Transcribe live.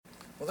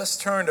Well, let's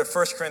turn to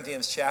 1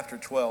 Corinthians chapter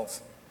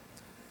 12.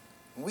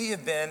 We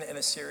have been in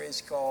a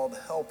series called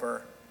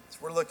Helper. So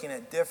we're looking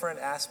at different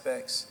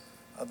aspects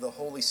of the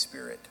Holy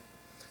Spirit.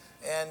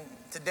 And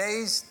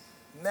today's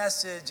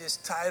message is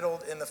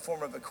titled in the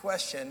form of a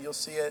question. You'll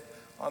see it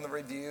on the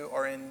review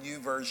or in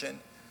YouVersion.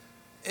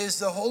 Is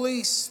the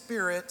Holy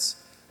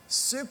Spirit's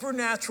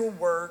supernatural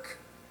work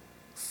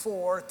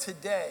for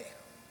today?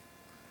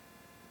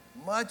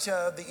 Much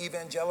of the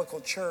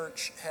evangelical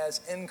church has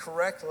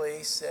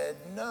incorrectly said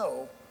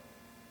no.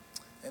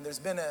 And there's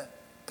been a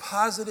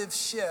positive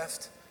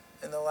shift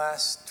in the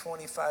last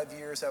 25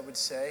 years, I would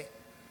say,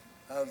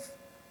 of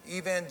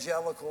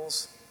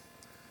evangelicals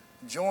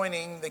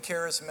joining the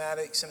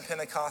charismatics and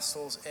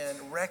Pentecostals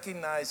and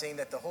recognizing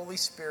that the Holy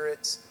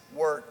Spirit's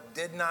work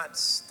did not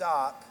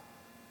stop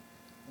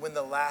when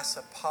the last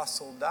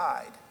apostle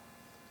died,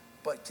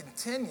 but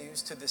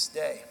continues to this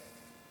day.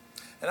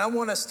 And I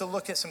want us to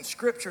look at some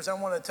scriptures. I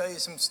want to tell you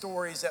some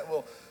stories that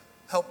will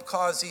help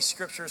cause these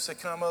scriptures to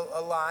come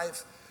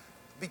alive,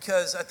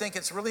 because I think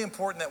it's really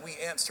important that we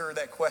answer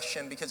that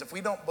question, because if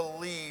we don't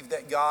believe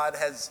that God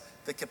has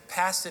the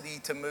capacity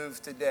to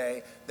move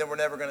today, then we're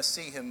never going to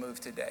see him move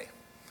today.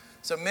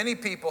 So many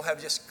people have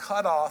just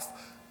cut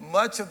off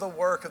much of the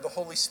work of the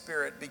Holy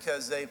Spirit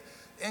because they've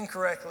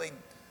incorrectly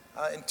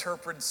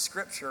interpreted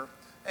Scripture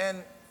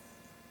and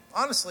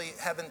honestly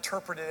have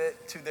interpreted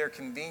it to their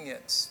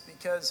convenience.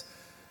 Because,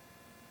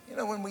 you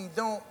know, when we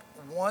don't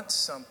want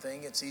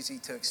something, it's easy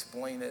to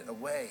explain it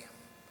away.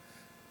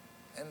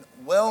 And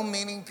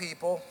well-meaning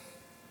people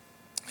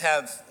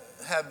have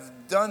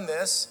done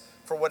this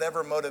for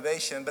whatever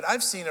motivation, but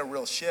I've seen a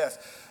real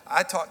shift.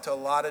 I talk to a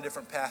lot of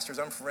different pastors.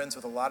 I'm friends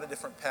with a lot of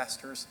different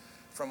pastors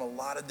from a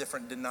lot of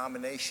different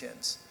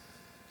denominations.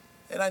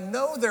 And I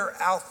know they're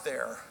out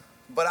there,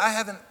 but I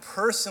haven't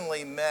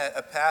personally met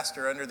a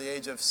pastor under the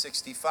age of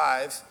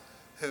 65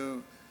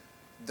 who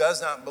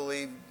does not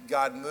believe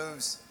God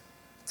moves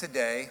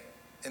today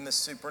in the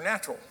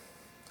supernatural.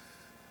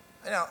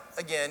 Now,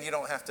 again, you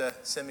don't have to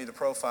send me the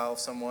profile of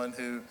someone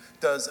who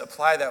does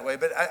apply that way,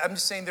 but I'm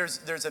just saying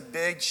there's a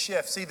big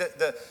shift. See,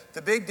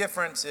 the big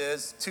difference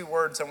is two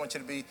words I want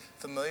you to be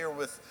familiar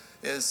with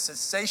is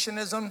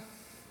cessationism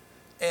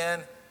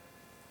and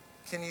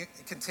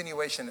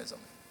continuationism.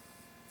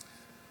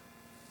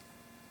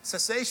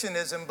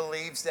 Cessationism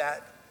believes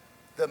that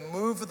the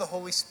move of the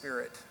Holy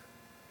Spirit,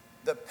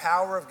 the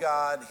power of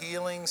God,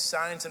 healings,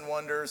 signs and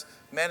wonders,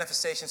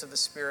 manifestations of the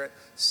Spirit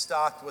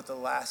stopped with the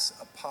last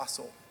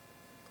apostle.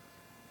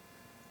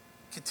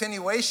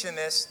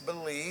 Continuationists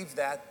believe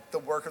that the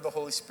work of the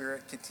Holy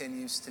Spirit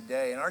continues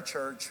today. In our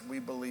church, we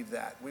believe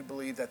that. We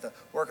believe that the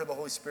work of the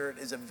Holy Spirit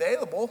is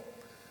available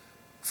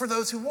for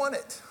those who want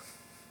it.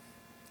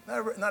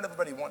 Not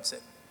everybody wants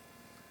it.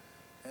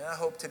 And I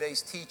hope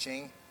today's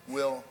teaching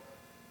will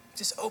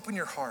just open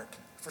your heart.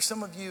 For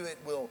some of you, it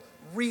will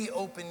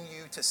reopen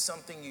you to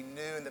something you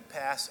knew in the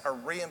past or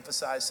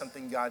reemphasize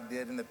something God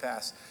did in the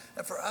past.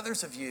 And for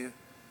others of you,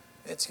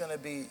 it's going to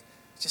be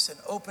just an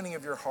opening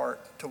of your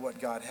heart to what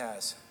God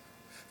has.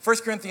 1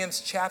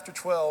 Corinthians chapter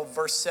 12,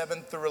 verse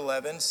 7 through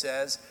 11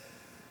 says,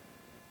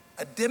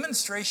 a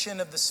demonstration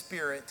of the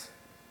Spirit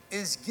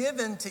is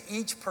given to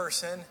each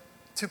person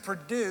to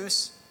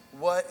produce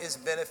what is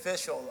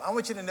beneficial. I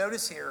want you to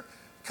notice here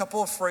a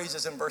couple of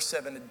phrases in verse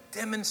 7, a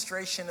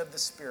demonstration of the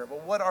Spirit.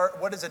 Well,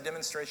 what is a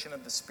demonstration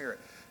of the Spirit?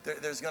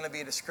 There's going to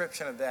be a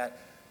description of that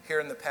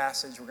here in the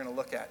passage we're going to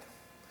look at.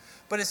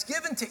 But it's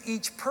given to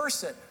each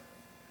person.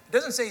 It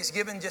doesn't say it's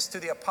given just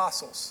to the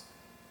apostles,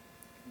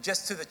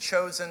 just to the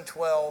chosen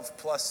 12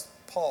 plus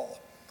Paul.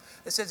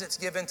 It says it's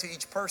given to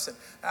each person.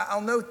 I'll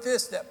note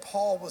this, that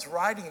Paul was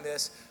writing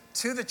this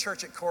to the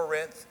church at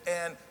Corinth,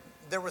 and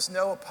there was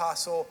no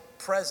apostle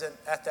present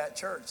at that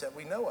church that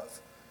we know of.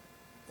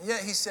 And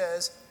yet he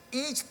says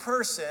each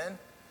person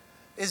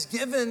is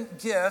given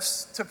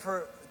gifts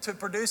to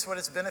produce what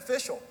is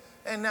beneficial.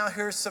 And now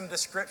here's some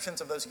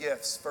descriptions of those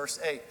gifts. Verse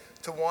 8,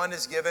 to one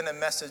is given a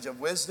message of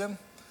wisdom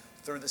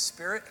through the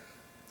Spirit.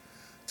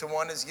 To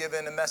one is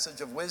given a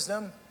message of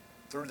wisdom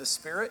through the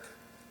Spirit.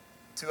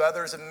 To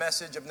others a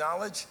message of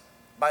knowledge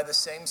by the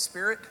same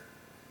Spirit.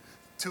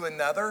 To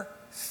another,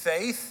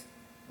 faith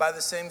by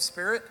the same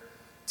Spirit.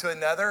 To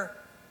another,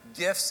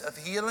 gifts of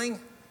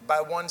healing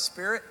by one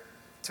Spirit.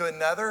 To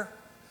another,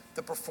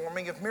 the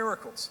performing of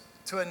miracles.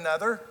 To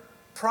another,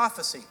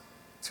 prophecy.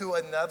 To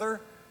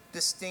another,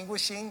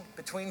 distinguishing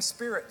between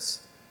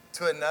spirits.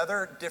 To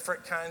another,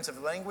 different kinds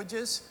of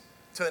languages.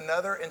 To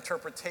another,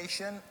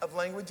 interpretation of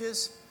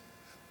languages.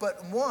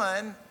 But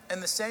one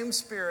and the same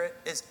Spirit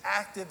is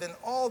active in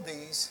all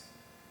these,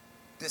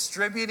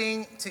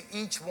 distributing to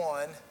each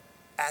one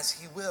as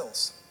he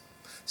wills.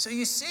 So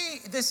you see,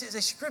 this is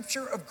a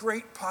scripture of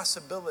great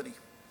possibility.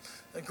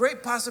 A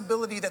great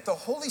possibility that the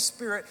Holy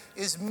Spirit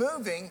is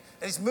moving,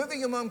 and he's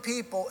moving among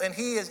people, and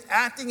he is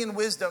acting in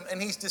wisdom,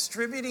 and he's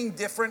distributing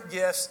different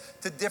gifts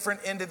to different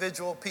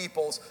individual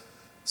peoples,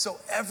 so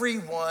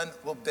everyone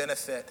will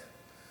benefit.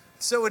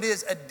 So it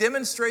is a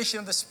demonstration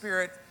of the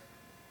Spirit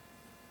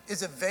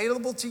is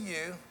available to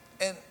you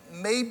and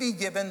may be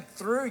given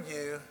through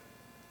you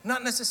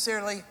not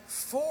necessarily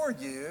for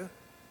you,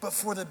 but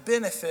for the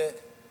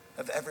benefit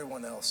of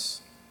everyone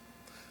else.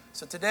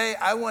 So today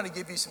I want to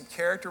give you some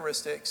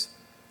characteristics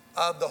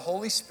of the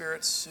Holy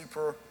Spirit's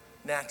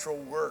supernatural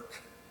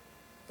work.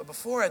 But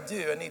before I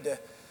do, I need to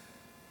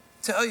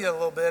tell you a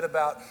little bit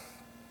about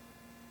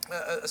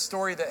a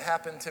story that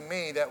happened to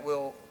me that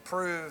will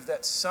prove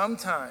that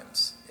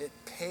sometimes it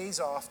pays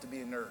off to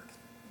be a nerd.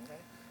 Okay?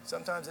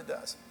 Sometimes it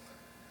does.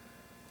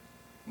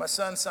 My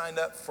son signed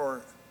up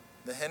for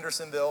the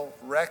Hendersonville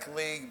Rec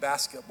League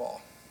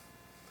basketball.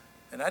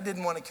 And I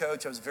didn't want to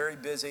coach. I was very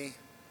busy.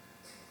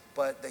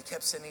 But they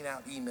kept sending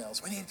out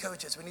emails. We need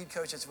coaches. We need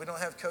coaches. If we don't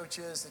have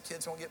coaches, the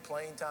kids won't get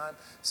playing time.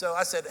 So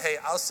I said, hey,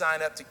 I'll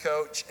sign up to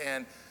coach,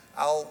 and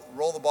I'll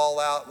roll the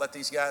ball out, let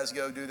these guys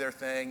go do their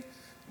thing.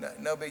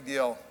 No big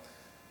deal.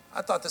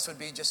 I thought this would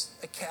be just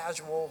a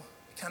casual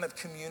kind of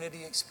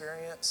community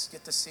experience,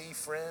 get to see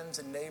friends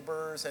and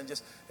neighbors and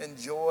just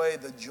enjoy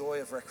the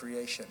joy of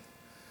recreation.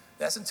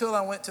 That's until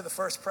I went to the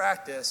first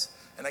practice,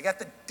 and I got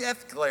the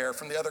death glare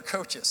from the other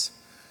coaches.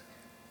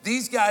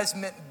 These guys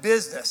meant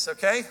business,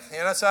 okay?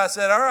 So I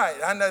said, all right,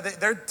 I know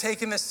they're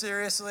taking this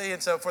seriously,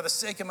 and so for the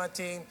sake of my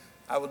team,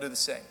 I will do the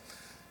same.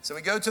 So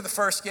we go to the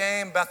first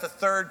game, about the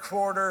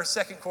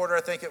second quarter,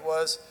 I think it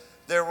was.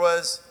 There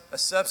was a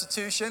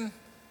substitution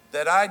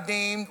that I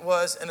deemed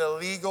was an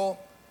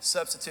illegal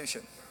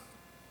substitution.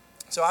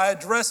 So I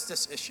addressed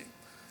this issue.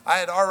 I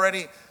had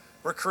already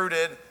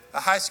recruited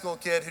a high school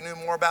kid who knew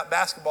more about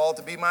basketball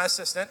to be my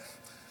assistant.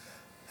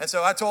 And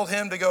so I told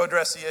him to go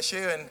address the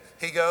issue, and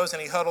he goes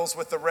and he huddles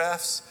with the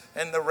refs,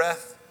 and the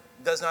ref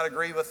does not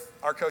agree with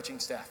our coaching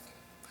staff.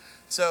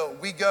 So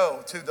we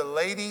go to the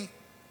lady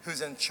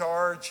who's in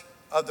charge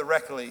of the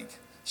rec league.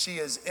 She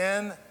is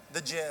in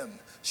the gym.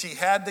 She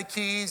had the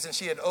keys, and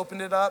she had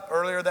opened it up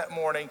earlier that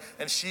morning,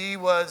 and she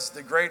was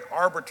the great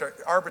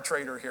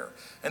arbitrator here.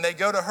 And they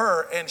go to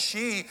her, and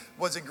she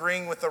was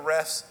agreeing with the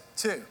refs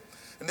too.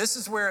 And this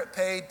is where it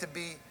paid to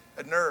be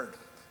a nerd,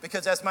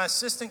 because as my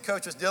assistant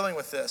coach was dealing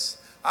with this,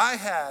 I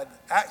had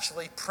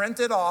actually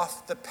printed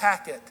off the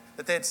packet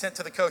that they had sent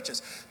to the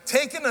coaches,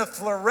 taken a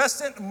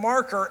fluorescent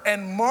marker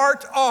and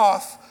marked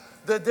off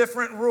the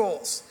different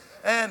rules.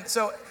 And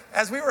so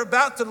as we were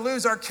about to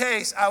lose our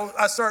case,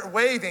 I started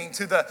waving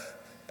to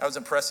I was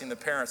impressing the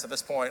parents at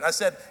this point. I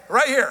said,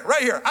 right here,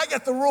 I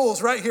got the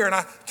rules right here. And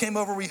I came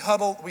over, we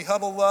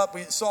huddled up,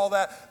 we saw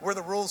that, where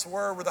the rules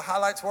were, where the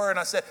highlights were. And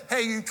I said,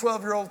 hey, you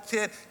 12-year-old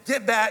kid,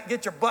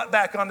 get your butt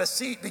back on the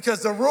seat,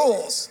 because the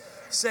rules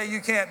say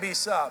you can't be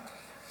subbed.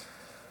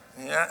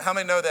 Yeah, how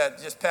many know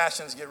that just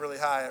passions get really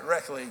high at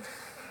rec league?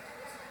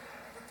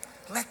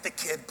 Let the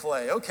kid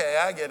play. Okay,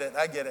 I get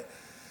it.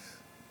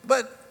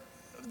 But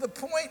the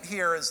point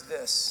here is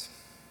this,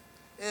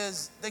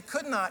 is they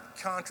could not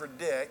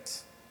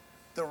contradict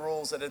the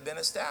rules that had been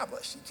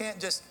established. You can't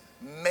just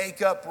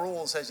make up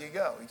rules as you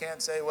go. You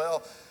can't say,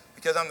 well,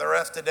 because I'm the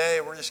ref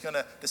today, we're just going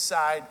to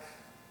decide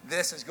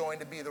this is going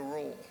to be the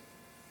rule.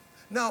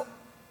 No,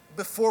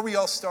 before we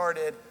all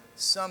started,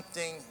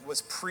 something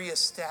was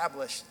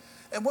pre-established.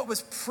 And what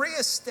was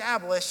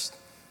pre-established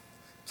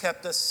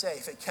kept us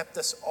safe. It kept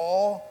us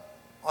all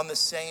on the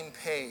same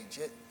page.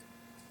 It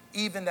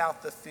evened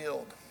out the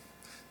field.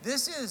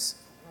 This is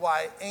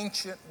why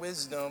ancient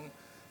wisdom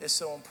is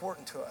so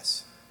important to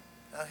us.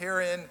 Now,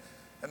 here in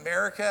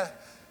America,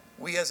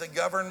 we as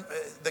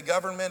the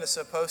government is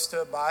supposed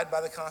to abide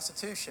by the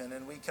Constitution,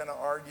 and we kind of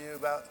argue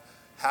about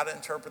how to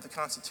interpret the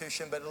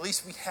Constitution, but at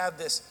least we have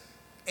this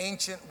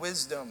ancient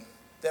wisdom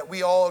that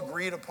we all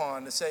agreed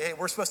upon to say, hey,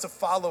 we're supposed to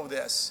follow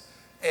this.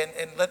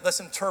 And let's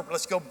interpret.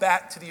 Let's go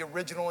back to the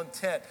original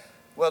intent.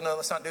 Well, no,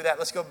 let's not do that.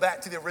 Let's go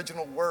back to the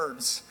original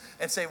words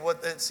and see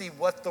what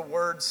the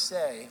words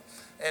say.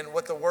 And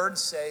what the words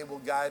say will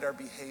guide our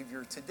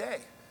behavior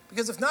today.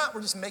 Because if not,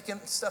 we're just making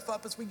stuff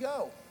up as we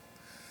go.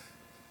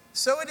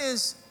 So it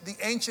is the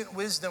ancient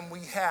wisdom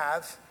we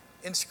have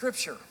in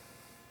Scripture.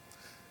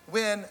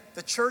 When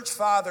the church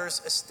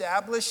fathers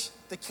established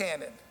the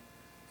canon,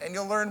 and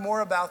you'll learn more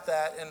about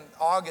that in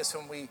August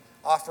when we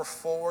offer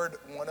Forward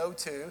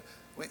 102.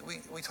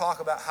 We talk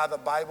about how the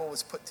Bible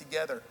was put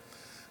together.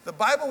 The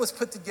Bible was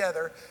put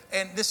together,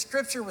 and this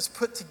Scripture was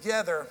put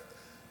together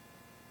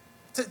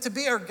to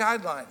be our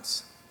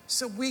guidelines,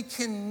 so we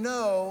can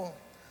know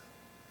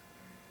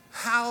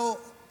how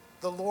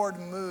the Lord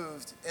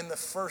moved in the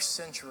first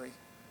century,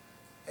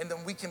 and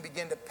then we can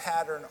begin to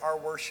pattern our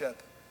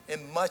worship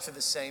in much of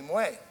the same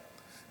way.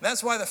 And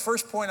that's why the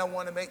first point I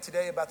want to make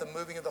today about the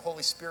moving of the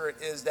Holy Spirit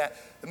is that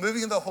the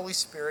moving of the Holy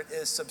Spirit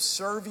is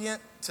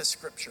subservient to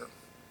Scripture.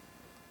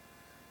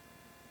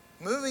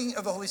 Moving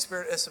of the Holy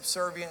Spirit is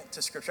subservient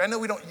to Scripture. I know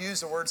we don't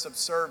use the word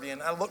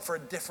subservient. I look for a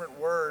different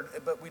word,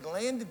 but we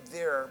landed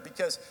there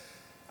because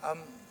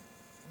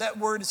that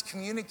word is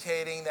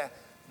communicating that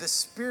the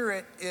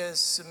Spirit is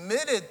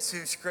submitted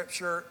to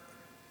Scripture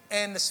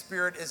and the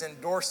Spirit is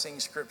endorsing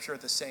Scripture at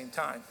the same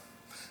time.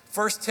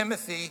 2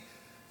 Timothy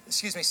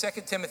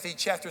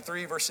chapter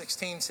 3, verse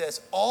 16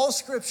 says, all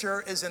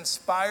Scripture is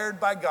inspired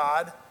by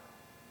God.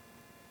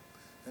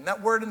 And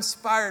that word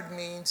inspired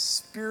means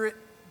Spirit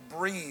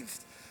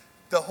breathed.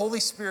 the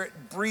Holy Spirit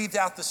breathed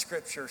out the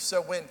scripture.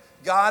 So when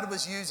God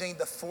was using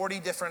the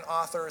 40 different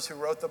authors who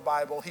wrote the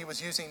Bible, he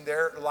was using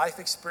their life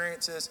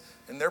experiences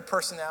and their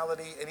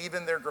personality and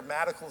even their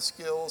grammatical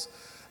skills.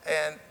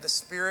 And the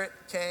Spirit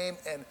came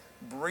and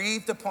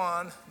breathed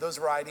upon those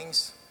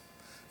writings.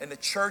 And the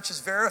church has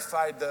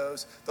verified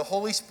those. The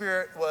Holy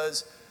Spirit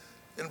was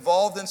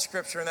involved in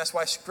Scripture, and that's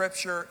why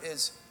Scripture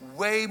is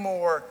way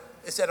more,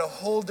 it's at a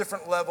whole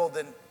different level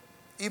than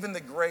even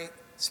the great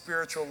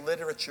spiritual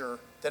literature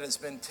that has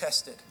been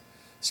tested.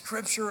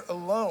 Scripture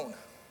alone.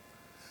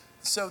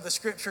 So the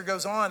Scripture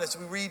goes on as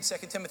we read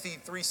 2 Timothy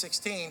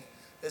 3:16.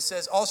 It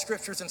says, all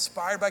Scripture is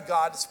inspired by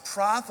God. It's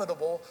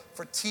profitable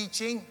for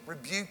teaching,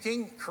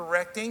 rebuking,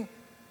 correcting,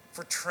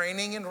 for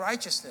training in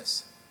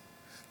righteousness.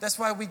 That's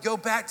why we go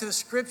back to the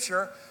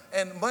Scripture,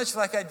 and much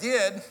like I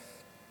did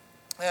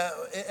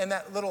in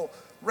that little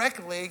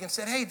rec league, and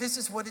said, hey, this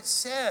is what it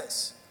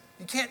says.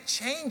 You can't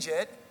change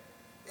it.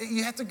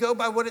 You have to go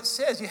by what it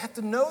says. You have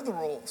to know the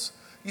rules.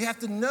 You have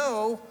to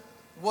know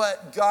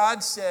what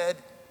God said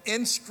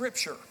in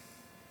Scripture.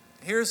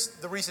 Here's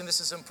the reason this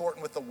is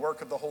important with the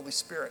work of the Holy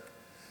Spirit.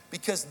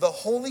 Because the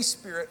Holy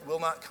Spirit will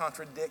not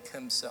contradict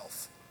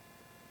himself.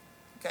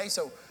 Okay,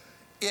 so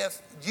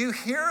if you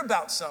hear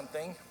about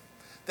something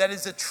that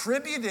is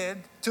attributed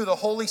to the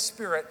Holy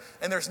Spirit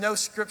and there's no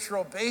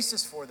scriptural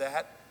basis for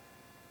that,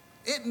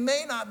 it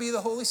may not be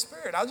the Holy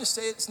Spirit. I'll just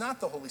say it's not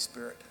the Holy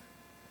Spirit.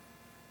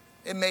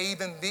 It may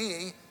even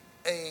be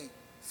a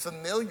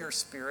familiar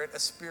spirit, a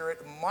spirit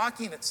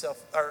mocking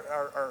itself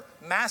or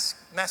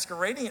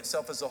masquerading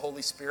itself as the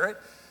Holy Spirit.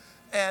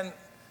 And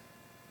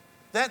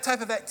that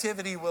type of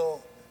activity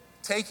will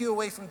take you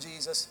away from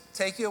Jesus,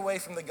 take you away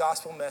from the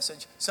gospel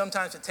message.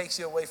 Sometimes it takes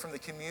you away from the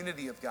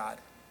community of God.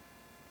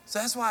 So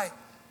that's why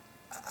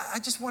I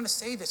just want to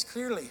say this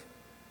clearly.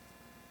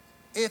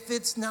 If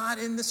it's not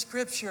in the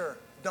Scripture,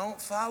 don't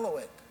follow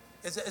it.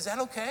 Is that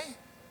okay?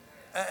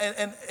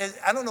 And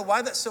I don't know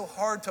why that's so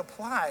hard to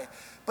apply,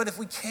 but if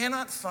we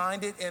cannot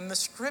find it in the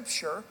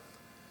Scripture,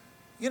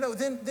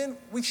 then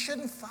we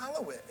shouldn't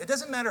follow it. It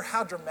doesn't matter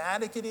how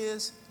dramatic it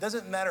is. It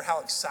doesn't matter how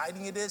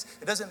exciting it is.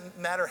 It doesn't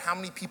matter how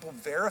many people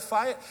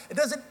verify it. It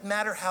doesn't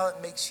matter how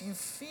it makes you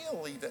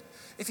feel even.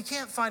 If you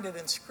can't find it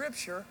in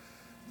Scripture,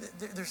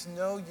 there's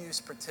no use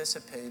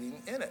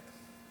participating in it.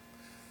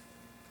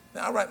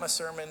 Now, I write my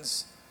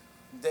sermons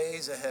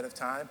days ahead of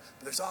time,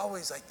 but there's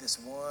always like this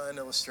one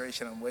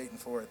illustration I'm waiting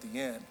for at the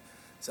end.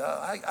 So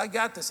I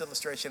got this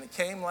illustration. It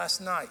came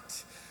last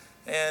night,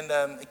 and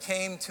it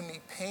came to me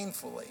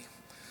painfully.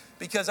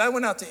 Because I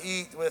went out to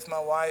eat with my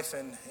wife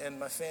and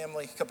my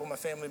family, a couple of my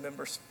family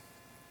members.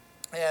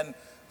 And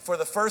for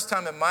the first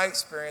time in my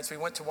experience, we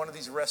went to one of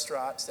these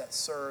restaurants that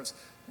serves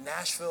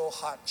Nashville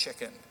hot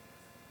chicken.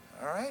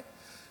 All right?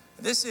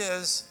 This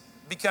is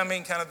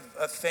becoming kind of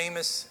a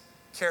famous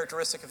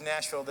characteristic of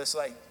Nashville, this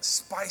like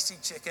spicy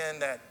chicken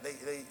that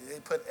they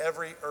put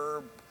every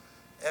herb,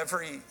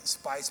 every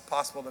spice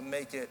possible to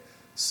make it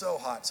so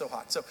hot, so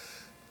hot. So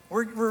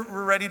we're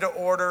ready to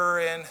order,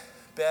 and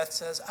Beth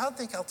says, I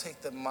think I'll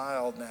take the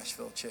mild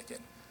Nashville chicken.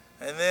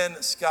 And then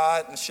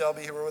Scott and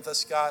Shelby, who were with us,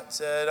 Scott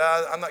said,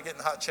 I'm not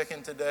getting hot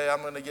chicken today.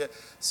 I'm going to get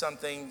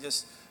something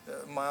just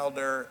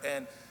milder.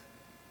 And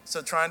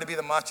so trying to be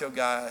the macho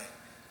guy,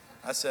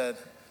 I said,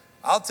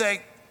 I'll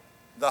take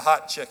the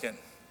hot chicken.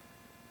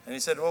 And he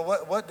said, well,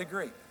 what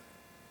degree?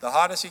 The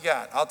hottest you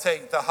got. I'll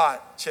take the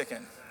hot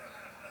chicken.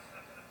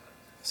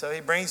 So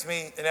he brings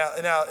me,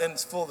 now in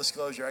full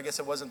disclosure, I guess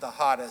it wasn't the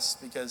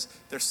hottest because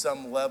there's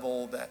some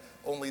level that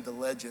only the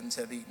legends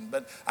have eaten.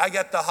 But I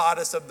got the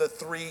hottest of the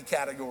 3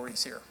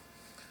 categories here.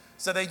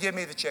 So they give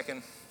me the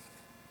chicken.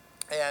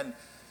 And,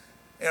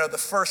 the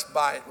first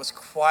bite was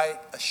quite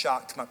a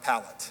shock to my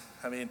palate.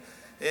 I mean,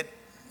 it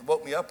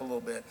woke me up a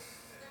little bit.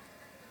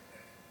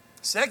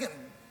 Second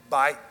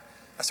bite,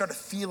 I started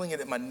feeling it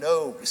in my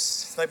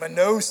nose. Like my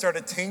nose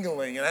started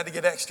tingling, and I had to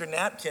get extra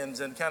napkins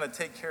and kind of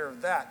take care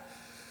of that.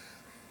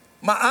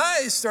 My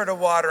eyes started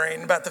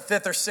watering about the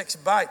 5th or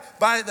 6th bite.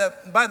 By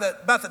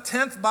about the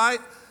 10th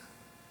bite,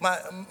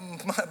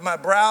 my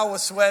brow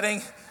was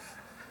sweating.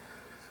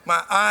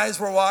 My eyes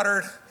were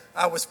watered.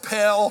 I was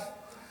pale.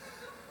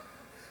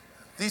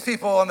 These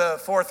people on the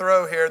 4th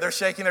row here, they're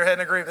shaking their head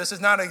in agreement. This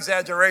is not an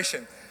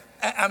exaggeration.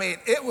 I mean,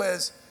 it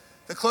was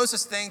the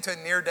closest thing to a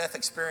near-death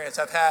experience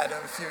I've had in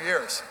a few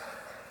years.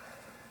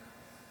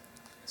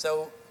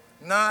 So,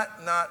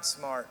 not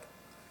smart.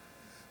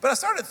 But I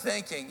started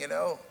thinking,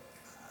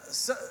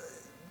 so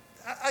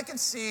I can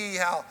see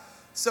how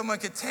someone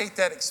could take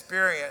that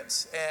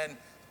experience and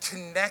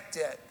connect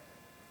it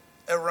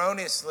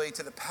erroneously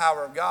to the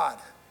power of God.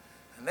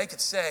 And they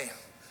could say,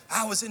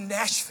 I was in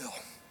Nashville,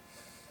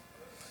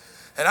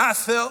 and I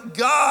felt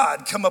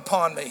God come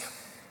upon me.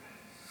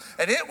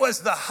 And it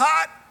was the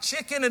hot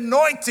chicken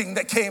anointing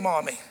that came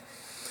on me.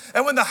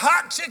 And when the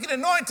hot chicken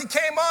anointing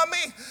came on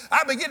me,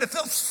 I began to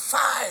feel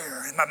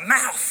fire in my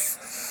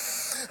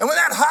mouth. And when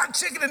that hot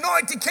chicken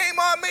anointing came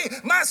on me,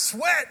 my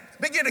sweat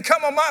began to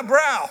come on my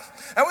brow.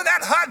 And when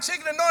that hot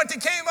chicken anointing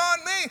came on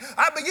me,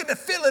 I began to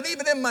feel it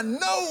even in my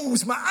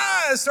nose.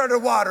 My eyes started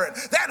watering.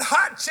 That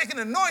hot chicken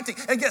anointing.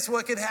 And guess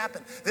what could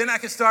happen? Then I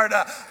could start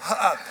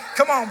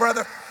come on,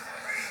 brother.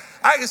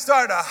 I could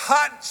start a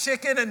hot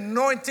chicken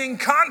anointing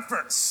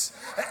conference.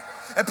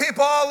 And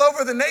people all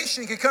over the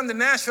nation could come to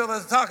Nashville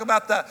to talk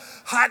about the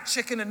hot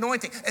chicken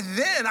anointing. And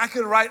then I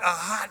could write a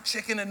hot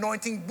chicken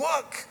anointing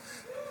book.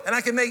 And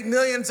I could make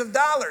millions of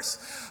dollars.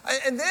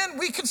 And then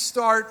we could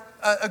start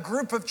a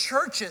group of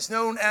churches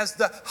known as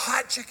the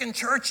hot chicken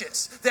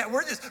churches. That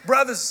we're just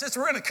brothers and sisters.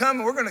 We're going to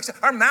come and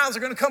our mouths are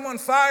going to come on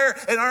fire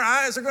and our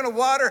eyes are going to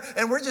water.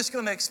 And we're just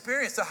going to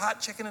experience the hot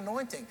chicken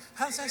anointing.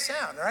 How does that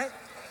sound, right?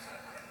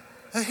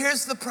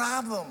 Here's the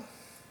problem.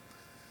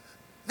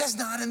 That's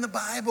not in the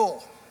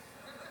Bible.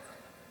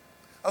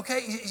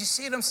 Okay, you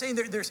see what I'm saying?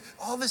 There's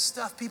all this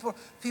stuff.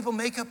 People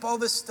make up all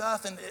this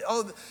stuff, and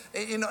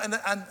and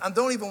I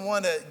don't even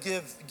want to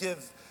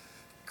give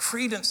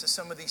credence to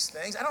some of these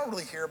things. I don't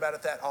really hear about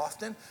it that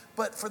often.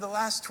 But for the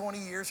last 20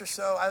 years or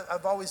so,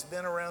 I've always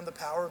been around the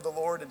power of the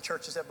Lord and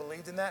churches that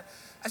believed in that.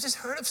 I just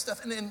heard of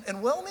stuff,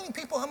 and well-meaning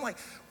people. I'm like,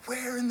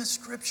 where in the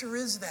Scripture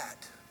is that?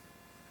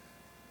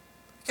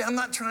 Okay, I'm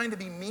not trying to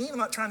be mean. I'm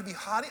not trying to be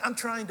haughty. I'm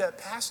trying to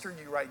pastor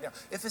you right now.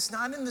 If it's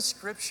not in the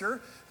Scripture,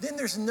 then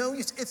there's no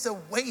use. It's a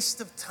waste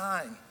of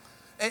time.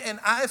 And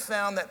I've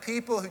found that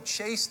people who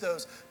chase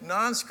those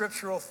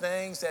non-scriptural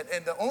things,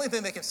 and the only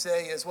thing they can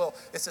say is, well,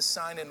 it's a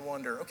sign and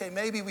wonder. Okay,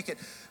 maybe we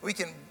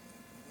can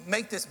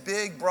make this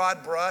big,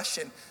 broad brush,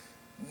 and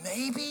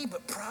maybe,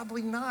 but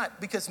probably not.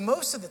 Because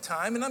most of the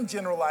time, and I'm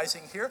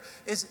generalizing here,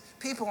 is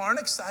people aren't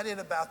excited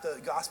about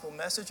the gospel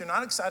message. They're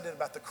not excited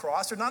about the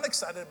cross. They're not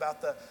excited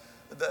about the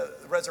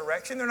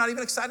resurrection. They're not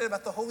even excited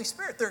about the Holy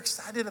Spirit. They're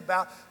excited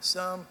about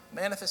some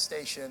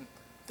manifestation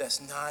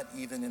that's not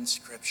even in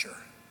Scripture.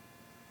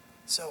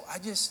 So I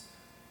just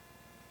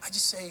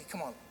say,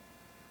 come on,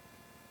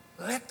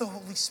 let the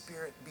Holy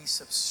Spirit be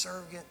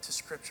subservient to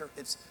Scripture.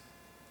 It's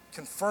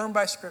confirmed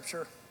by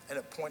Scripture, and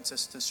it points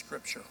us to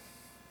Scripture.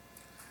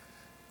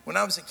 When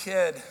I was a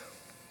kid,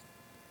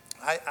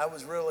 I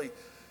was really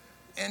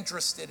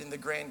interested in the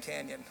Grand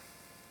Canyon,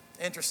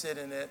 interested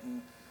in it.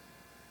 And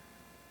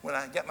when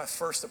I got my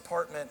first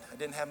apartment, I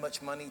didn't have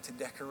much money to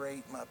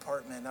decorate my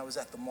apartment. I was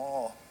at the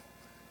mall,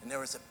 and there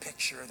was a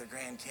picture of the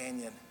Grand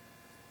Canyon.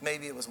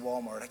 Maybe it was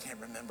Walmart. I can't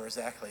remember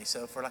exactly.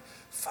 So for like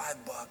 $5,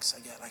 I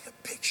got like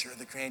a picture of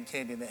the Grand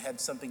Canyon that had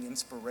something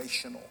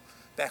inspirational.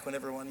 Back when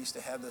everyone used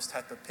to have those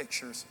type of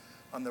pictures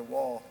on their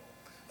wall.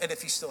 And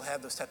if you still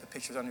have those type of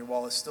pictures on your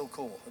wall, it's still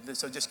cool.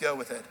 So just go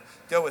with it.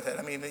 Go with it.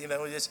 I mean,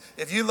 just,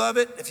 if you love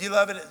it,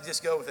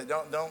 just go with it.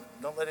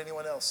 Don't let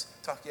anyone else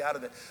talk you out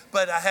of it.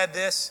 But I had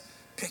this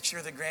picture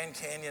of the Grand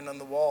Canyon on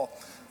the wall,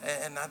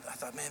 and I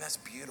thought, man, that's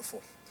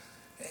beautiful.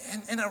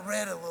 And I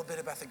read a little bit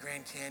about the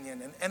Grand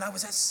Canyon, and I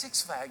was at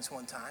Six Flags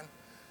one time,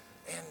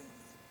 and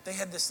they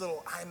had this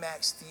little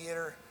IMAX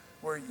theater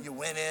where you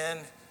went in,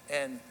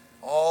 and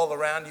all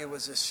around you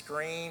was a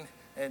screen,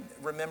 and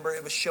remember,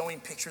 it was showing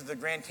pictures of the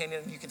Grand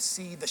Canyon, and you could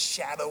see the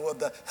shadow of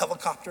the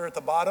helicopter at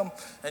the bottom,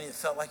 and it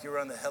felt like you were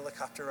on the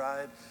helicopter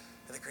ride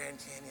of the Grand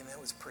Canyon. It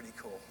was pretty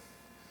cool.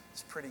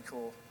 It's pretty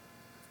cool.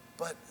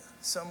 But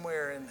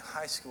somewhere in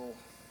high school,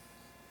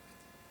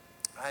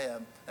 I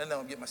know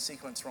I'm getting my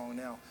sequence wrong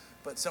now,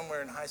 but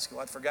somewhere in high school,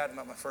 I'd forgotten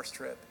about my first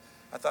trip.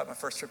 I thought my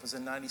first trip was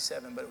in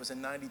 97, but it was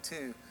in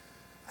 92.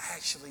 I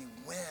actually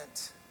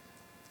went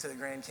to the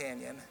Grand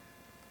Canyon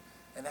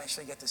and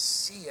actually got to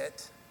see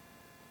it.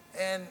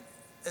 And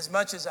as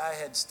much as I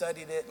had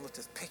studied it and looked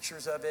at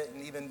pictures of it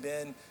and even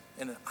been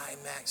in an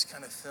IMAX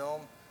kind of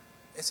film,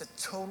 it's a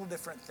total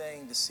different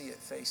thing to see it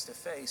face to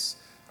face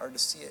or to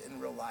see it in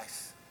real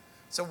life.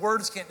 So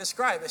words can't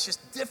describe. It's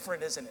just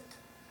different, isn't it?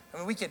 I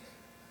mean,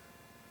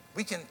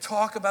 we can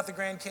talk about the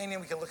Grand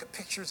Canyon, we can look at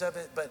pictures of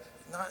it, but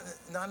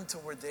not until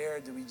we're there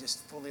do we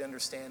just fully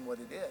understand what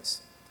it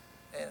is.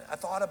 And I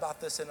thought about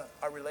this in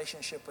our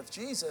relationship with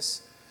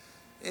Jesus,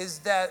 is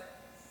that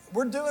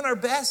we're doing our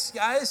best,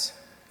 guys.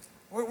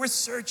 We're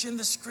searching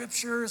the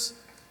Scriptures,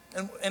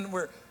 and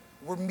we're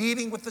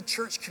meeting with the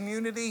church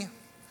community,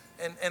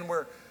 and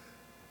we're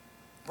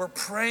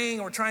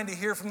praying, we're trying to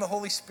hear from the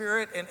Holy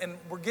Spirit, and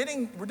we're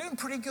doing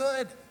pretty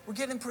good. We're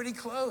getting pretty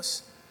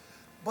close.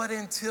 But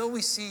until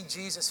we see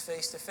Jesus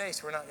face to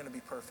face, we're not going to be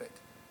perfect.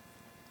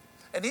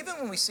 And even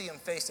when we see him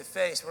face to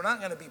face, we're not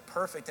going to be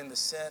perfect in the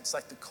sense,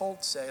 like the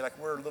cults say, like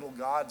we're little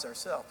gods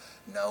ourselves.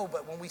 No,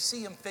 but when we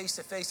see him face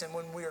to face and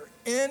when we're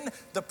in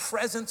the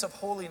presence of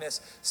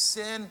holiness,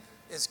 sin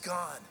is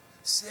gone.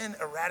 Sin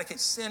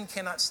eradicates. Sin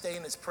cannot stay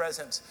in his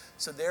presence.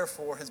 So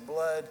therefore, his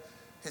blood,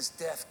 his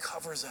death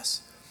covers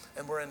us.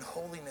 And we're in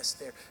holiness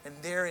there. And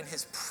there in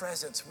his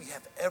presence, we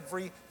have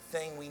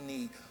everything we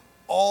need.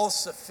 All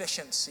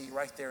sufficiency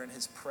right there in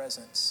his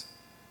presence.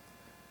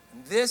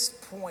 And this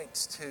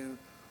points to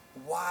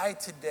why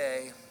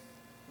today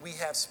we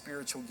have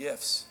spiritual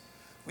gifts.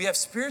 We have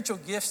spiritual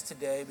gifts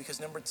today because,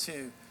 number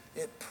two,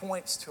 it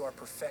points to our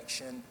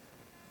perfection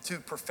to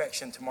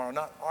perfection tomorrow.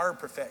 Not our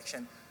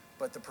perfection,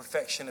 but the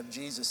perfection of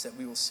Jesus that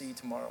we will see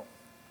tomorrow.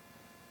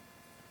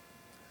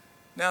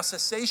 Now,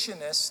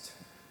 cessationists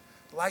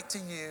like to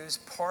use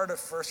part of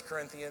 1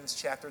 Corinthians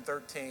chapter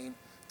 13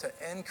 to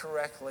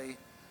incorrectly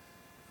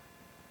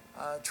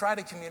try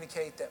to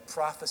communicate that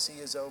prophecy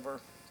is over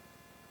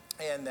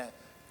and that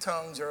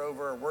tongues are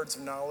over or words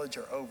of knowledge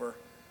are over.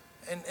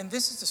 And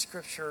this is the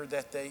scripture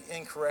that they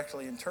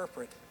incorrectly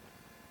interpret.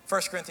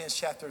 1 Corinthians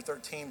chapter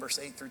 13, verse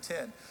 8 through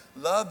 10.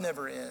 Love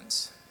never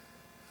ends.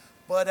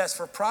 But as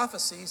for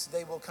prophecies,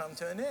 they will come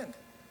to an end.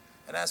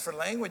 And as for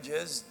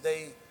languages,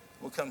 they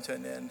will come to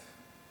an end.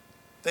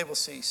 They will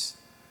cease.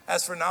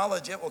 As for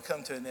knowledge, it will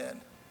come to an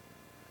end.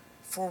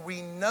 For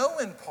we know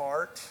in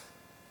part,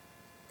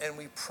 and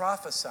we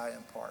prophesy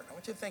in part. I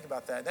want you to think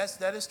about that.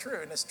 That is true,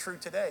 and it's true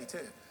today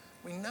too.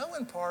 We know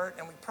in part,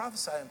 and we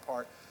prophesy in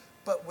part.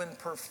 But when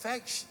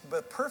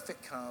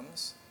perfect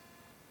comes,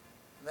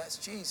 that's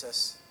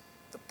Jesus,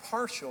 the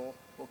partial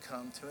will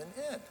come to an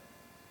end.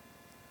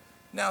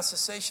 Now,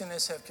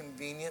 cessationists have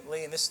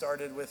conveniently, and this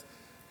started with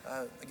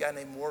a guy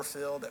named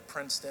Warfield at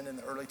Princeton in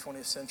the early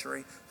 20th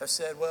century, have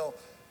said, well,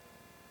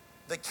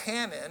 the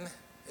canon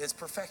is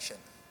perfection.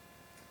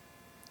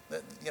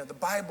 The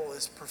Bible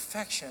is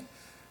perfection.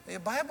 The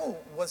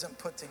Bible wasn't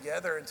put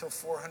together until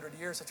 400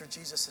 years after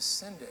Jesus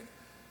ascended.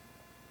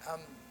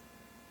 I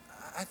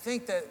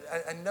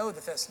know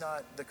that that's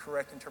not the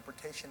correct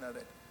interpretation of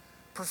it.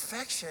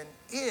 Perfection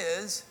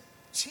is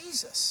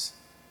Jesus.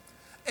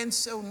 And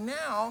so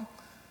now,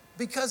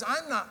 because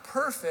I'm not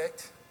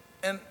perfect,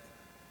 and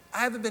I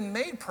haven't been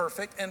made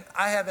perfect, and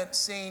I haven't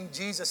seen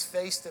Jesus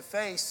face to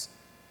face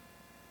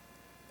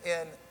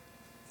in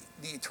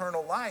the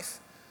eternal life,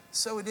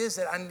 so it is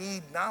that I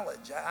need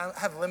knowledge. I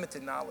have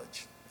limited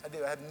knowledge. I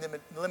do. I have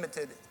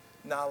limited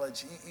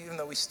knowledge, even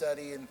though we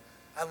study, and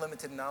I have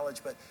limited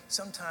knowledge. But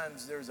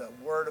sometimes there's a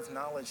word of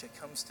knowledge that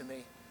comes to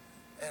me,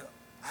 and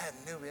I have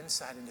new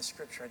insight into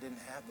Scripture I didn't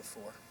have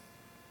before.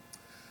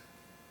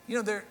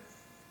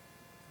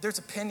 There's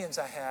opinions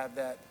I have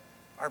that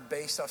are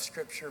based off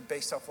Scripture,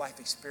 based off life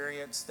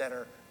experience that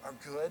are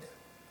good.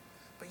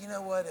 But you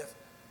know what? If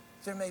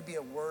there may be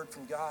a word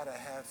from God I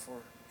have for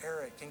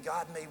Eric, and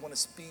God may want to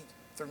speak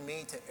through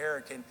me to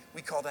Eric, and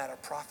we call that a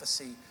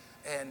prophecy.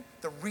 And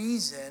the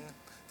reason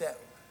that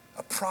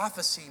a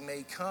prophecy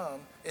may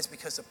come is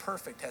because the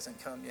perfect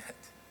hasn't come yet.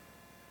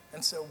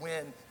 And so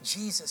when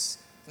Jesus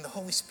and the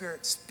Holy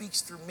Spirit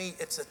speaks through me,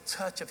 it's a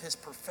touch of his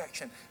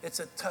perfection. It's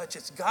a touch.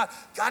 It's God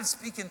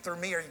speaking through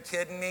me. Are you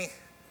kidding me?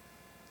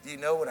 Do you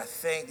know what I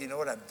think? Do you know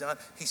what I've done?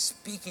 He's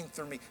speaking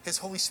through me. His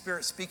Holy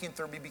Spirit speaking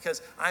through me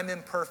because I'm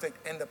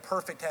imperfect and the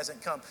perfect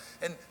hasn't come.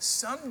 And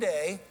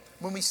someday,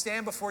 when we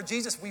stand before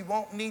Jesus, we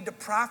won't need to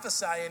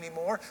prophesy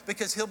anymore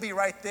because he'll be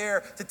right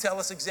there to tell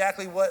us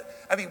exactly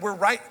we're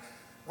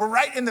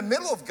right in the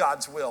middle of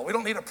God's will. We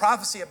don't need a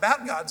prophecy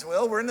about God's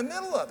will. We're in the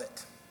middle of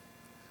it.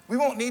 We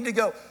won't need to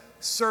go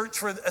search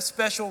for a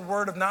special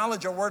word of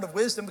knowledge or word of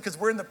wisdom because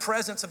we're in the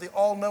presence of the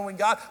all-knowing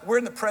God. We're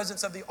in the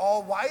presence of the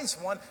all-wise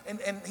one,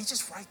 and he's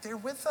just right there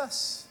with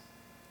us.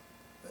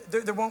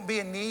 There won't be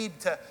a need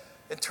to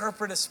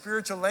interpret a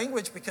spiritual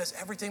language because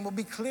everything will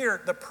be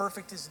clear. The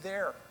perfect is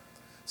there.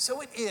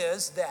 So it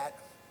is that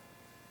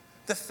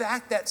the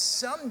fact that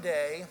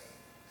someday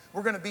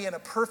we're going to be in a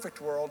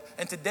perfect world,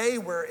 and today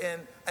we're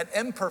in an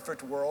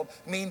imperfect world,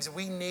 means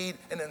we need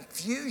an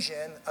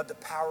infusion of the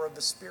power of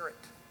the Spirit.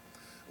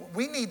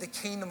 We need the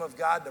kingdom of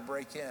God to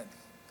break in.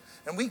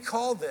 And we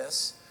call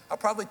this, I'll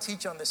probably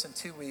teach on this in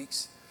 2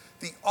 weeks,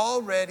 the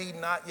already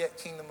not yet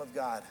kingdom of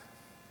God.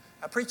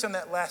 I preached on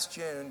that last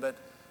June, but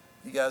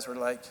you guys were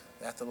like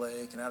at the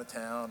lake and out of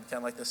town, kind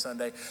of like this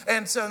Sunday.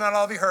 And so not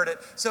all of you heard it.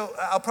 So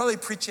I'll probably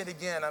preach it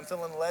again. I'm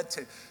feeling led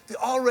to. The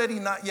already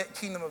not yet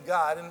kingdom of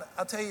God. And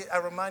I'll tell you, I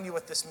remind you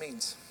what this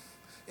means.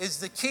 Is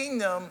the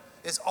kingdom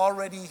is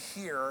already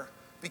here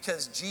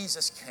because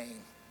Jesus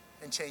came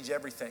and changed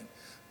everything.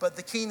 But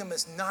the kingdom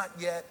is not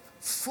yet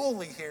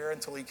fully here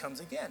until he comes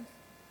again.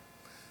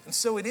 And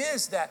so it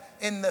is that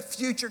in the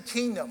future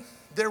kingdom,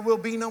 there will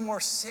be no more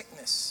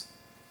sickness.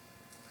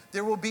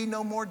 There will be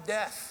no more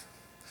death.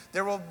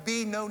 There will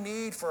be no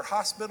need for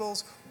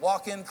hospitals,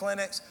 walk-in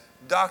clinics,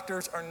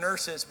 doctors, or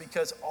nurses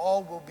because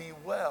all will be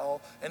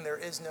well and there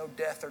is no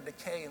death or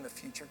decay in the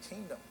future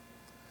kingdom.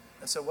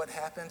 And so what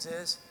happens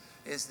is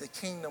the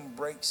kingdom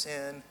breaks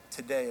in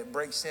today. It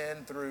breaks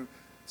in through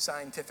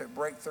scientific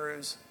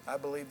breakthroughs. I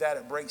believe that.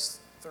 It breaks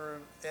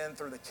through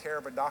the care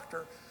of a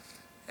doctor.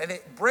 And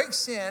it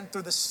breaks in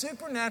through the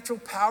supernatural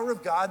power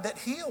of God that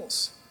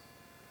heals.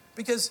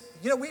 Because,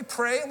 we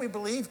pray and we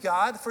believe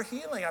God for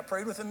healing. I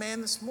prayed with a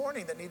man this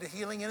morning that needed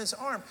healing in his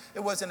arm. It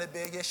wasn't a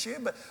big issue,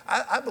 but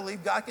I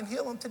believe God can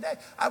heal him today.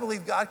 I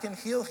believe God can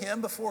heal him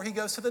before he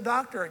goes to the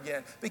doctor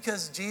again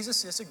because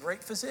Jesus is a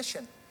great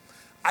physician.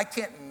 I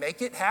can't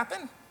make it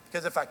happen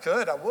because if I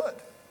could, I would.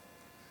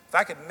 If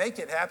I could make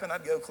it happen,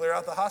 I'd go clear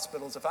out the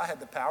hospitals if I had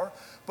the power.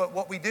 But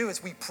what we do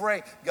is we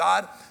pray,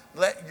 God,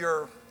 let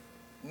your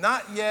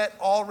not yet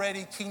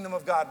already kingdom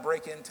of God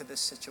break into this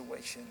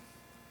situation.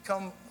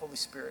 Come, Holy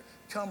Spirit,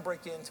 come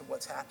break into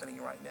what's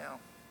happening right now.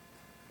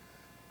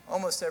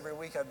 Almost every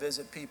week I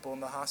visit people in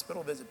the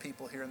hospital, visit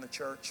people here in the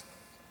church.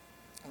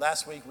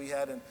 Last week we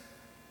had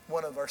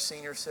one of our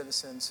senior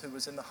citizens who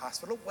was in the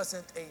hospital.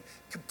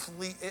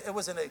 It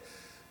wasn't a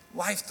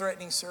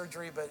life-threatening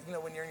surgery, but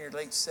when you're in your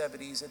late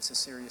 70s, it's a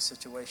serious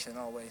situation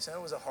always. And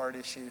it was a heart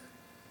issue.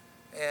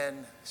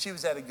 And she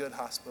was at a good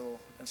hospital,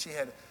 and she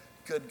had a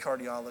good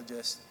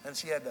cardiologist, and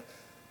she had the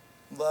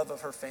love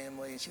of her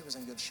family, and she was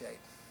in good shape.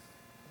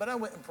 But I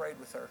went and prayed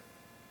with her.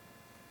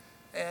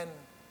 And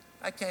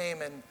I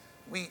came and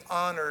we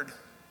honored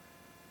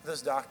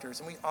those doctors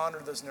and we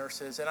honored those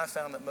nurses, and I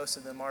found that most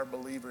of them are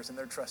believers and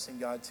they're trusting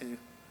God too.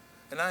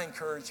 And I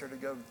encouraged her to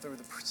go through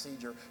the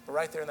procedure. But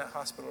right there in that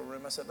hospital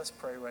room, I said, let's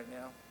pray right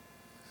now.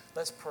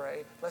 Let's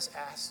pray. Let's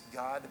ask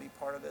God to be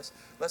part of this.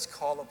 Let's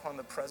call upon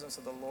the presence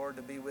of the Lord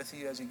to be with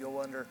you as you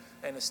go under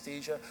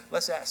anesthesia.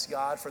 Let's ask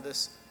God for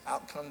this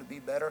outcome to be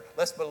better.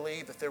 Let's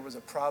believe if there was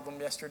a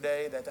problem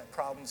yesterday, that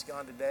problem's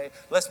gone today.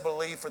 Let's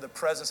believe for the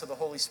presence of the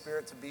Holy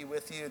Spirit to be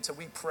with you. And so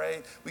we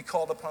prayed. We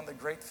called upon the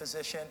great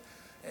physician,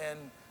 and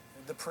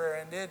the prayer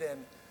ended,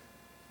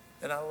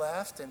 and I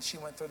left, and she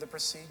went through the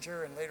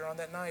procedure, and later on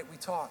that night we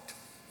talked.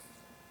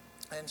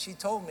 And she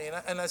told me,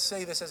 and I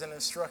say this as an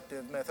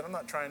instructive method. I'm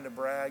not trying to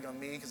brag on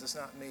me because it's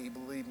not me.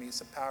 Believe me, it's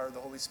the power of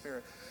the Holy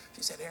Spirit.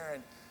 She said,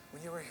 Aaron,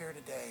 when you were here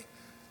today,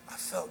 I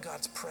felt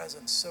God's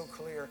presence so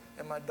clear.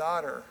 And her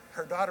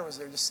daughter was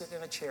there just sitting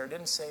in a chair,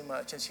 didn't say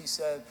much. And she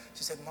said,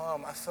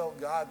 Mom, I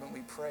felt God when we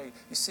prayed.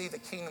 You see, the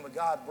kingdom of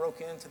God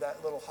broke into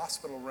that little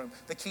hospital room.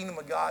 The kingdom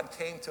of God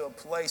came to a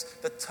place.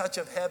 The touch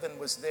of heaven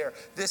was there.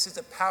 This is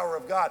the power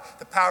of God.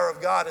 The power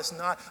of God is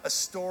not a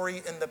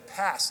story in the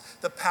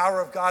past. The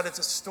power of God is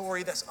a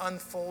story that's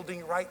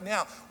unfolding right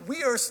now.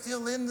 We are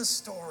still in the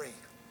story.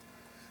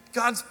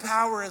 God's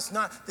power is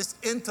not this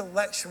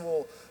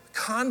intellectual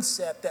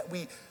concept that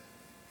we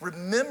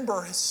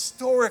remember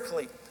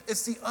historically.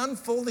 It's the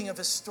unfolding of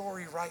his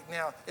story right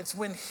now. It's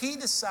when he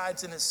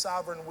decides in his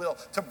sovereign will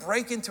to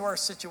break into our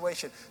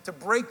situation, to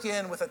break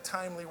in with a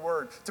timely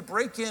word, to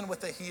break in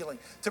with a healing,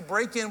 to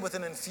break in with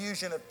an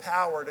infusion of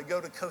power, to go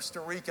to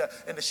Costa Rica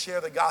and to share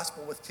the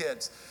gospel with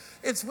kids.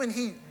 It's when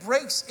he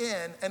breaks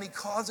in and he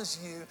causes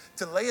you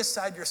to lay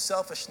aside your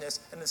selfishness,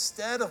 and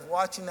instead of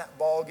watching that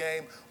ball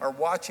game or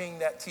watching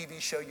that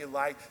TV show you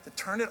like, to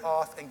turn it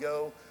off and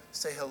go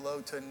say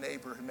hello to a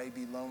neighbor who may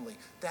be lonely.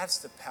 That's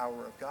the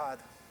power of God.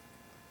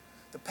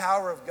 The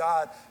power of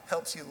God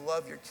helps you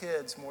love your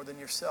kids more than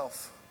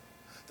yourself.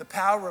 The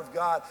power of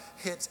God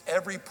hits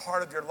every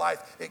part of your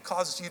life. It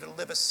causes you to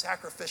live a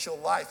sacrificial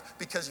life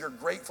because you're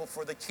grateful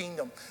for the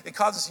kingdom. It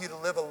causes you to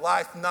live a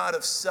life not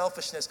of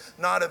selfishness,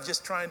 not of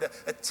just trying to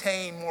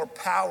attain more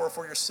power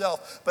for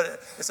yourself,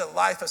 but it's a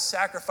life of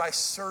sacrifice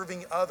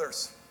serving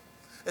others.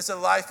 It's a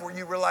life where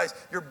you realize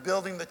you're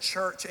building the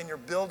church and you're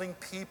building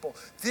people.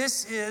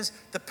 This is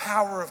the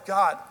power of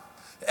God.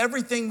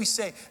 Everything we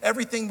say,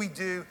 everything we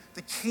do,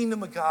 the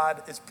kingdom of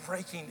God is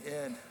breaking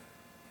in.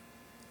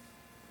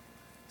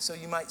 So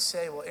you might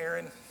say, well,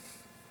 Aaron,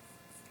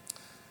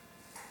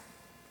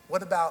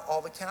 what about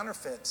all the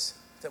counterfeits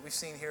that we've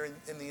seen here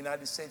in the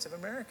United States of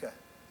America?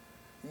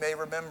 You may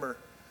remember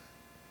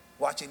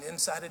watching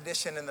Inside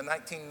Edition in the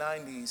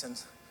 1990s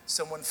and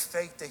someone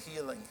faked a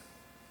healing.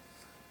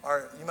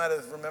 Or you might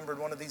have remembered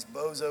one of these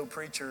bozo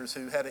preachers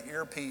who had an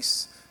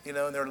earpiece, and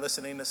they're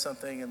listening to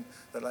something, and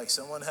they're like,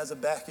 someone has a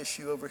back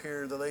issue over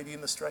here, the lady in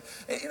the stripe.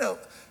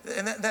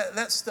 And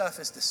that stuff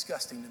is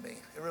disgusting to me.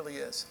 It really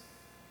is.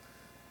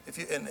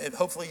 And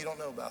hopefully you don't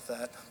know about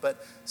that,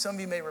 but some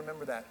of you may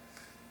remember that.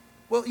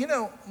 Well,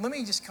 let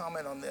me just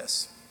comment on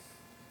this.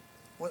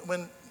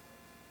 When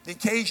the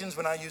occasions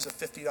when I use a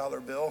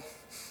 $50 bill,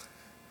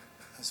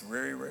 it's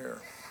very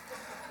rare.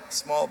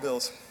 Small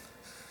bills.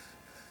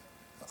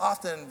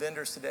 Often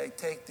vendors today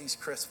take these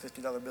crisp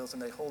 $50 bills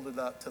and they hold it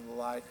up to the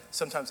light.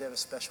 Sometimes they have a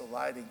special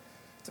lighting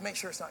to make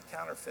sure it's not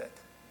counterfeit.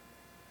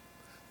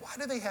 Why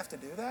do they have to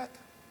do that?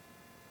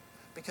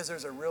 Because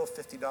there's a real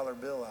 $50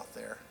 bill out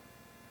there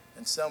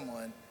and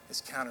someone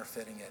is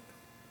counterfeiting it.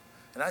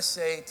 And I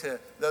say to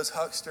those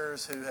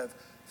hucksters who have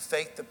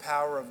faked the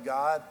power of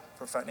God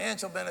for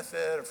financial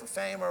benefit or for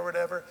fame or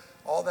whatever,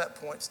 all that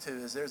points to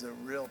is there's a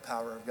real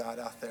power of God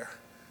out there.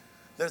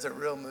 There's a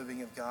real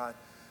moving of God.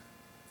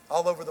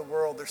 All over the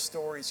world, there's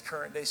stories,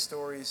 current day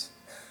stories,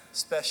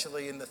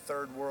 especially in the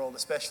third world,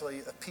 especially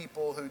of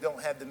people who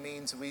don't have the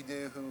means we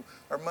do, who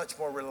are much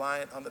more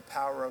reliant on the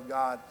power of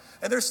God.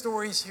 And there's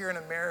stories here in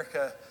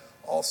America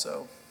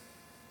also,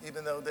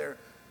 even though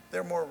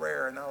they're more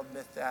rare, and I'll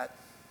admit that.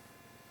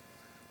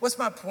 What's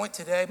my point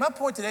today? My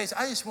point today is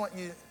I just want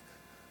you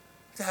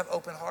to have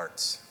open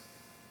hearts,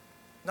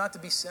 not to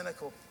be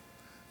cynical,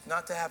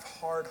 not to have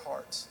hard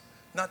hearts,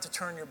 not to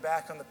turn your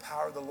back on the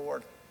power of the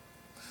Lord,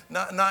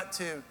 not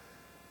to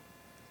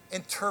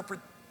interpret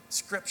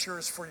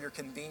scriptures for your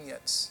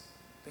convenience,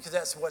 because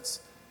that's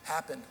what's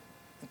happened.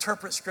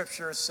 Interpret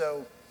scriptures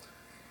so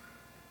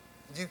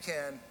you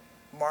can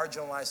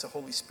marginalize the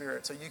Holy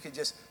Spirit. So you could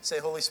just say,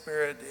 Holy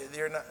Spirit,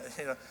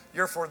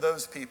 you're for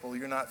those people,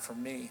 you're not for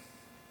me.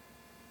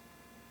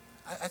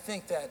 I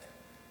think that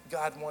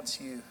God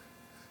wants you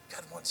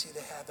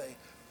to have an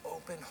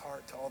open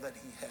heart to all that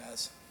he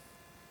has.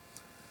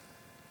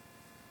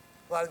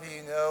 A lot of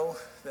you know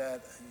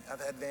that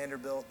I've had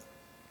Vanderbilt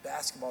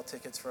basketball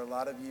tickets for a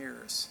lot of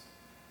years.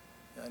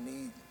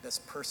 That's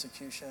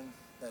persecution,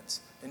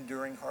 that's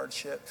enduring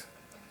hardship.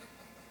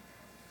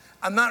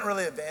 I'm not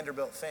really a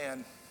Vanderbilt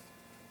fan,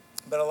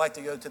 but I like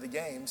to go to the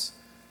games.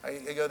 I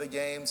go to the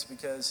games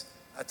because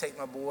I take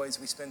my boys,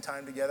 we spend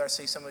time together. I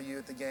see some of you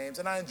at the games,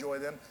 and I enjoy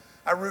them.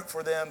 I root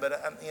for them,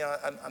 but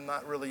I'm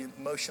not really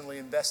emotionally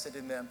invested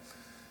in them.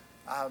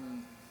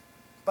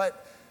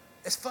 But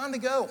it's fun to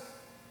go.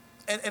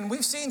 And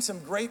we've seen some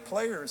great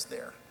players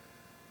there.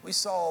 We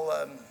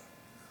saw,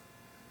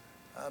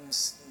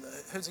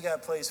 who's the guy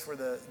that plays for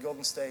the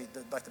Golden State,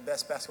 the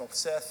best basketball?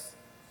 Steph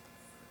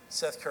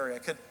Curry.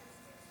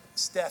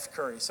 Steph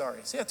Curry,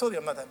 sorry. See, I told you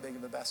I'm not that big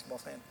of a basketball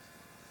fan.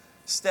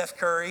 Steph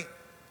Curry,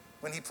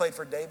 when he played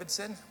for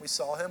Davidson, we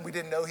saw him. We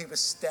didn't know he was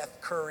Steph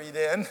Curry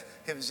then.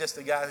 He was just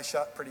a guy who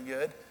shot pretty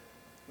good.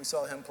 We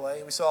saw him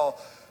play. We saw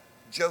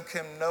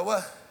Joakim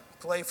Noah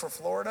play for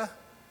Florida,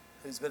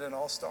 who's been an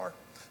all-star.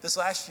 This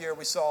last year,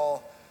 we saw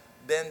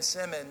Ben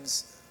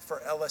Simmons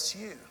for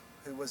LSU,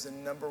 who was the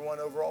number 1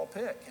 overall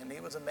pick, and he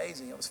was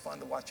amazing. It was fun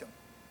to watch him.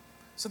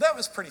 So that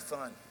was pretty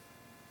fun.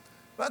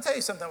 But I'll tell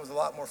you something that was a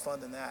lot more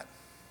fun than that.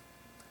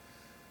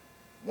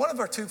 One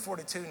of our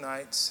 242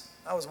 nights,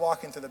 I was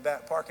walking through the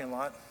back parking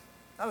lot.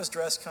 I was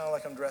dressed kind of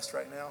like I'm dressed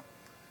right now.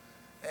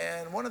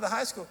 And one of the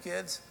high school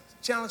kids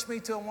challenged me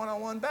to a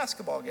one-on-one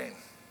basketball game.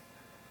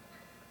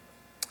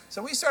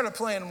 So we started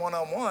playing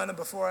one-on-one, and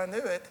before I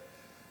knew it,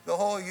 the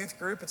whole youth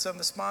group and some of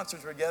the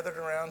sponsors were gathered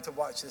around to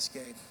watch this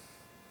game.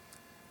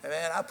 And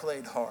man, I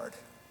played hard.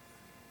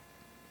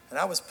 And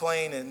I was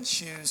playing in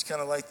shoes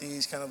kind of like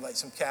these, kind of like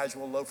some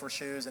casual loafer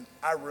shoes, and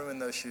I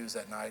ruined those shoes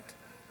that night.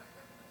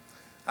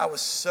 I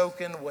was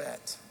soaking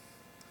wet,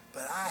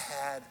 but I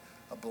had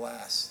a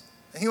blast.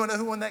 And you want to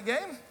know who won that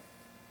game?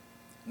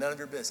 None of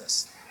your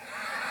business.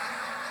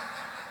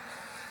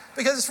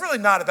 Because it's really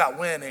not about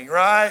winning,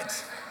 right?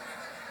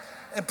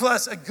 And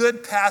plus, a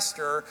good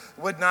pastor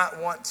would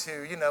not want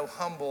to,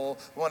 humble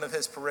one of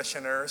his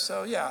parishioners.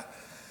 So, yeah.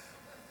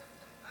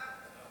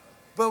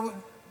 But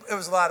it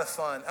was a lot of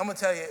fun. I'm going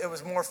to tell you, it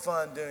was more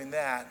fun doing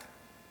that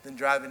than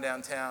driving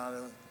downtown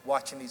and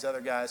watching these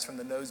other guys from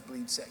the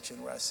nosebleed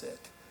section where I sit.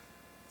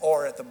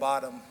 Or at the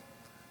bottom,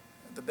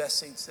 the best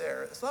seats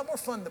there. It's a lot more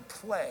fun to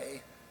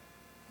play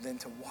than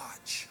to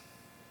watch.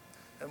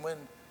 And when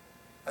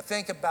I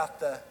think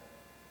about the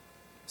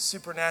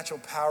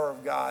supernatural power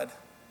of God,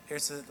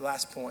 here's the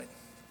last point.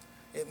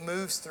 It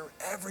moves through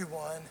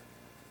everyone,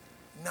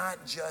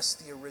 not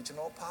just the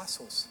original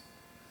apostles.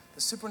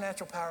 The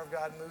supernatural power of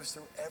God moves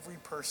through every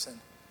person.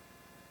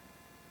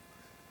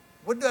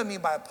 What do I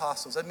mean by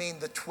apostles? I mean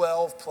the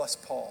 12 plus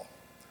Paul.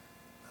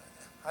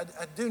 I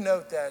do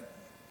note that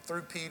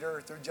through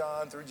Peter, through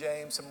John, through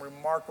James, some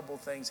remarkable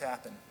things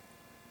happen.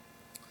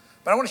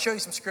 But I want to show you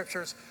some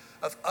scriptures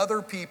of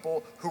other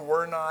people who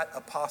were not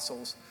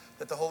apostles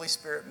that the Holy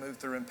Spirit moved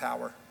through in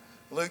power.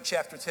 Luke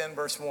chapter 10,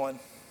 verse 1.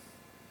 It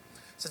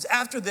says,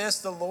 after this,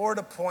 the Lord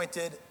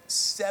appointed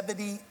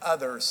 70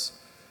 others.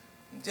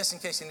 Just in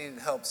case you needed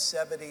help,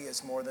 70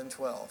 is more than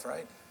 12,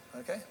 right?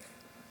 Okay?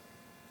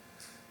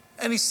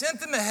 And he sent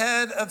them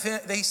ahead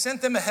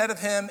of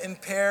him in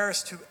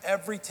pairs to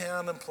every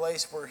town and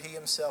place where he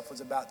himself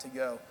was about to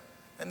go.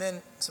 And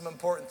then some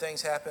important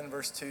things happen,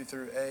 verse 2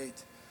 through 8.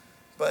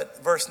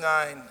 But verse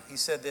 9, he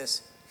said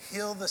this,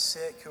 heal the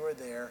sick who are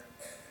there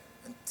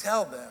and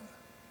tell them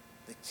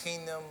the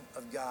kingdom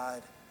of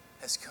God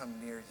has come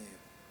near you.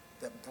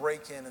 That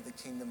break in of the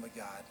kingdom of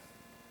God.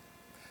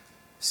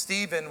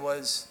 Stephen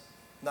was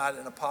not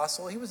an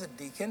apostle. He was a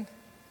deacon.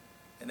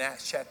 In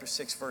Acts chapter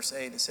 6, verse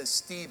 8, it says,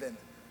 Stephen,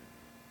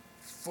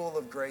 full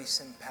of grace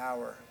and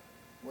power,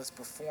 was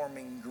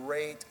performing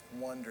great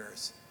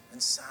wonders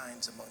and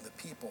signs among the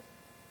people.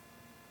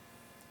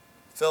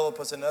 Philip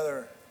was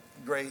another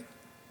great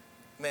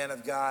man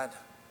of God,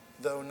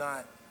 though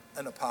not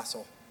an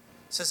apostle.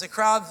 It says the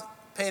crowd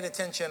paid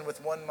attention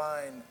with one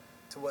mind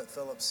to what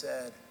Philip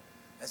said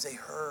as they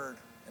heard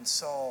and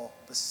saw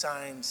the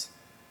signs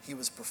he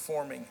was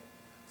performing.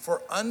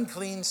 For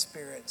unclean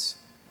spirits,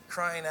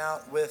 crying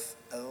out with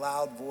a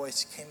loud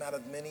voice, came out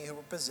of many who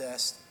were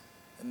possessed,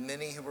 and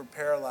many who were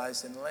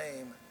paralyzed and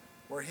lame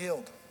were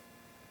healed.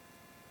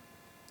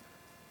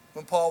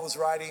 When Paul was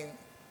writing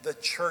the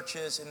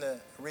churches in the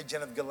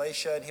region of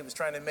Galatia, and he was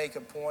trying to make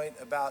a point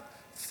about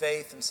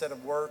faith instead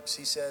of works,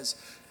 he says,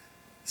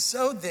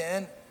 so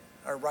then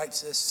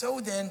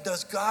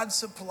does God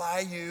supply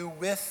you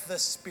with the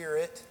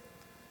Spirit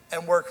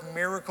and work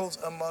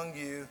miracles among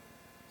you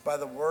by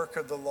the work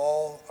of the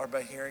law or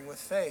by hearing with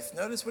faith?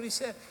 Notice what he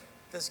said.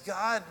 Does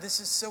God, this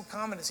is so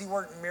common, does he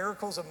work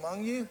miracles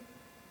among you?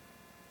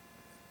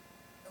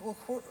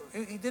 Well,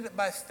 he did it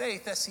by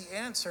faith, that's the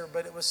answer,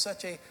 but it was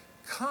such a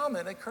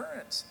common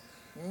occurrence.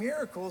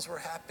 Miracles were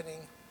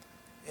happening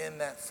in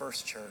that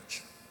first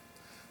church.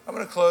 I'm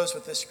going to close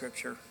with this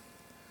scripture,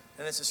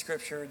 and it's a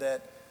scripture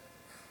that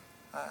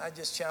I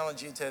just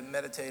challenge you to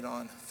meditate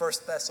on 1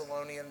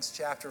 Thessalonians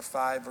chapter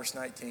 5, verse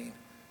 19. It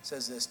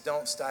says this: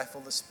 don't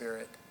stifle the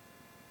Spirit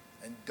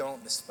and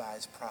don't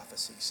despise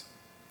prophecies.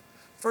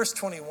 Verse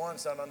 21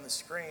 is not on the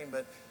screen,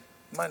 but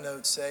my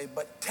notes say,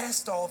 but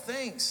test all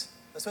things.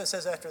 That's what it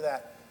says after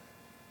that.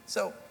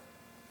 So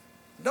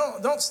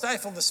don't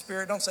stifle the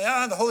Spirit. Don't say,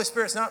 the Holy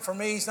Spirit's not for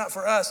me. It's not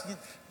for us.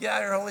 Get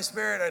out of here, Holy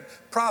Spirit. And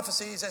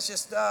prophecies, that's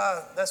just,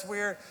 that's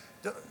weird.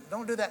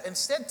 Don't do that.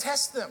 Instead,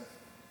 test them.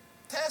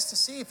 Test to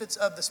see if it's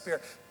of the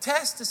Spirit.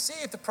 Test to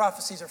see if the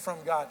prophecies are from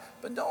God.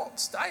 But don't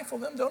stifle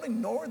them. Don't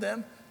ignore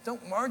them.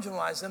 Don't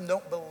marginalize them.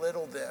 Don't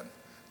belittle them.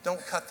 Don't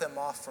cut them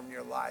off from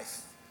your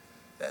life.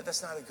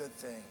 That's not a good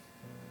thing.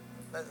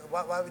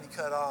 Why would you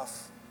cut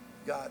off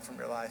God from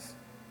your life?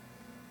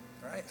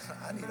 Right?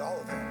 I need all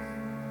of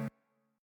them.